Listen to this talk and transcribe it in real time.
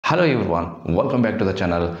Hello everyone, welcome back to the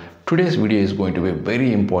channel. Today's video is going to be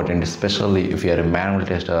very important, especially if you are a manual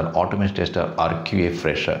tester, automation tester or QA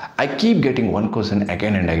fresher. I keep getting one question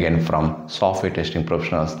again and again from software testing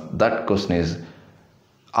professionals. That question is,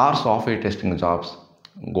 are software testing jobs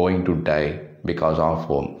going to die because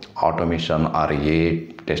of automation or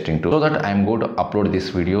AI testing tool? So that I'm going to upload this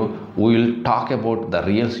video, we will talk about the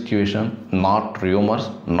real situation, not rumors,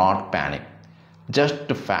 not panic.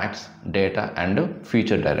 Just facts, data and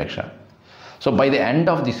future direction. So by the end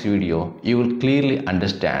of this video, you will clearly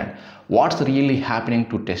understand what's really happening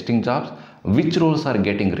to testing jobs, which roles are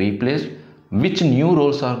getting replaced, which new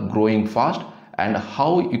roles are growing fast, and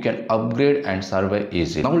how you can upgrade and survive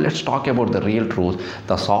easily. Now let's talk about the real truth.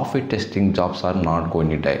 The software testing jobs are not going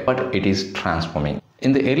to die, but it is transforming.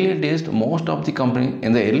 In the earlier days,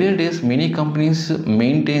 many companies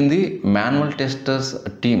maintain the manual testers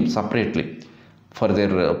team separately for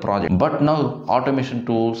their project. But now automation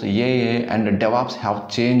tools, AI and DevOps have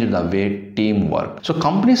changed the way team work. So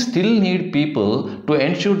companies still need people to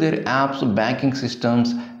ensure their apps, banking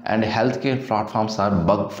systems and healthcare platforms are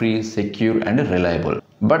bug-free, secure and reliable.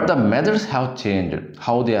 But the methods have changed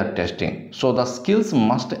how they are testing. So the skills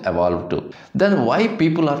must evolve too. Then why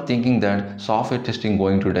people are thinking that software testing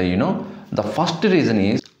going to die? The first reason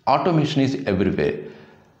is automation is everywhere.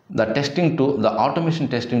 The automation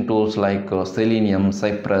testing tools like Selenium,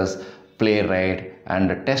 Cypress, Playwright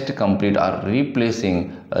and Test Complete are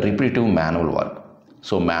replacing repetitive manual work.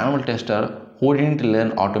 So manual tester who didn't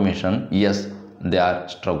learn automation, yes, they are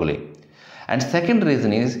struggling. And second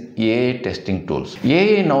reason is AI testing tools.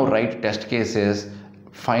 AI now write test cases,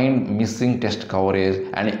 find missing test coverage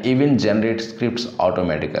and even generate scripts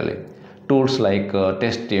automatically. Tools like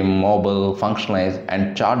TestTeam, Mobile, Functionalize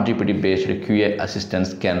and ChatGPT based QA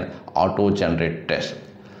assistants can auto-generate tests.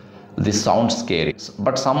 This sounds scary,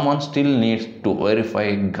 but someone still needs to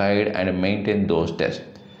verify, guide and maintain those tests.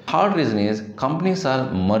 Third reason is companies are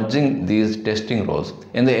merging these testing roles.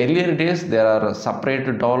 In the earlier days, there are separate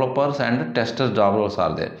developers and testers job roles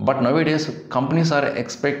are there. But nowadays, companies are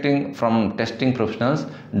expecting from testing professionals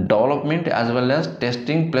development as well as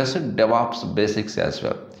testing plus DevOps basics as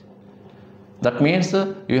well. That means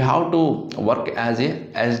you have to work as a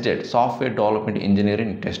SDET, software development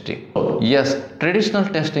engineering testing. So, yes, traditional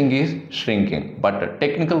testing is shrinking, but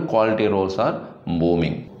technical quality roles are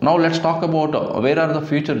booming. Now let's talk about where are the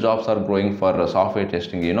future jobs are growing for software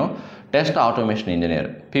testing. Test automation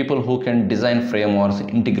engineer, people who can design frameworks,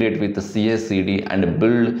 integrate with the CI/CD and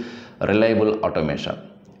build reliable automation.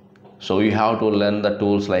 So you have to learn the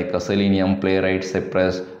tools like Selenium, Playwright,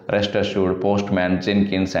 Cypress, Rest Assured, Postman,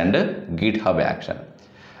 Jenkins and GitHub Action.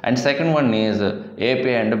 And second one is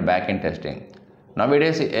API and backend testing.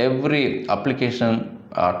 Nowadays every application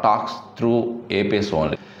talks through APIs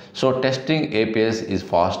only. So testing APIs is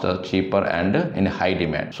faster, cheaper and in high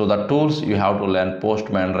demand. So the tools you have to learn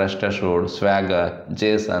Postman, Rest Assured, Swagger,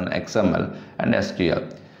 JSON, XML and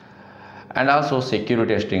SQL. And also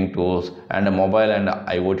security testing tools and mobile and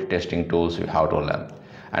IoT testing tools you have to learn.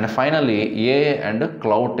 And finally, AI and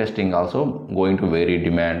cloud testing also going to vary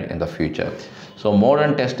demand in the future. So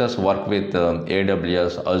modern testers work with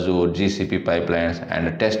AWS, Azure, GCP pipelines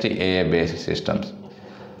and test AI based systems.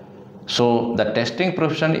 So the testing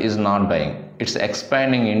profession is not dying, it's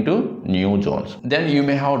expanding into new zones. Then you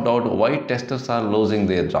may have doubt why testers are losing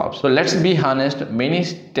their jobs. So let's be honest, many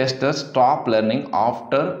testers stop learning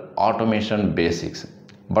after automation basics,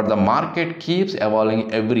 but the market keeps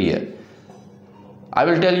evolving every year. I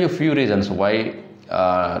will tell you a few reasons why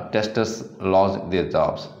testers lost their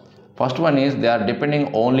jobs. First one is they are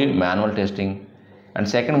depending only manual testing. And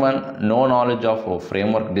second one, no knowledge of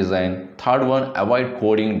framework design. Third one, avoid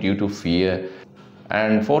coding due to fear.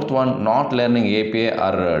 And fourth one, not learning API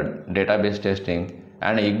or database testing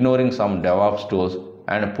and ignoring some DevOps tools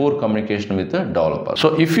and poor communication with the developers.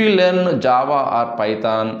 So if you learn Java or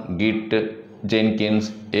Python, Git,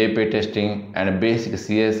 Jenkins, API testing and basic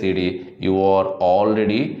CI/CD, you are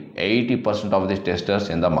already 80% of the testers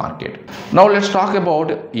in the market. Now let's talk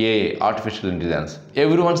about AI, artificial intelligence.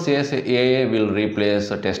 Everyone says AI will replace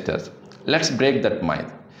testers. Let's break that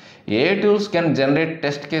myth. AI tools can generate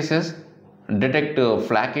test cases, detect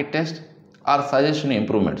flaky tests or suggestion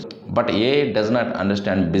improvements. But AI does not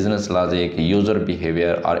understand business logic, user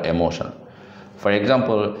behavior or emotion. For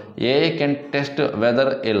example, AI can test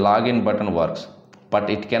whether a login button works, but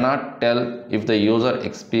it cannot tell if the user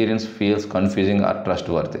experience feels confusing or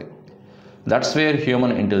trustworthy. That's where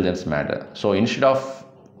human intelligence matters. So instead of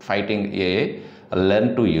fighting AI,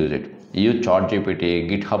 learn to use it. Use ChatGPT,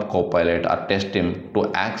 GitHub Copilot or TestTeam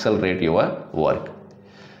to accelerate your work.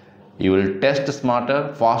 You will test smarter,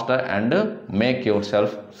 faster, and make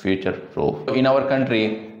yourself future proof. In our country,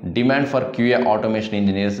 demand for QA automation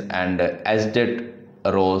engineers and SDET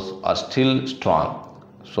roles are still strong.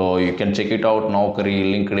 So you can check it out. Naukri,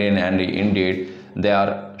 LinkedIn, and Indeed, they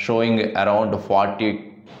are showing around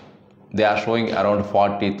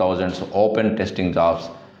 40,000 open testing jobs,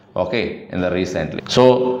 okay, in the recently.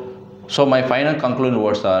 So my final concluding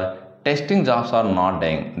words are: testing jobs are not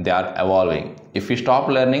dying, they are evolving. If you stop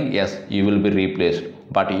learning, yes, you will be replaced,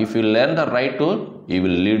 but if you learn the right tool, you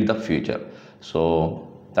will lead the future. So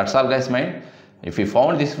that's all, guys, mine. If you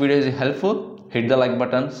found this video is helpful, hit the like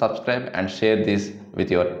button, subscribe, and share this with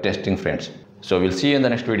your testing friends. So we'll see you in the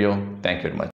next video. Thank you very much.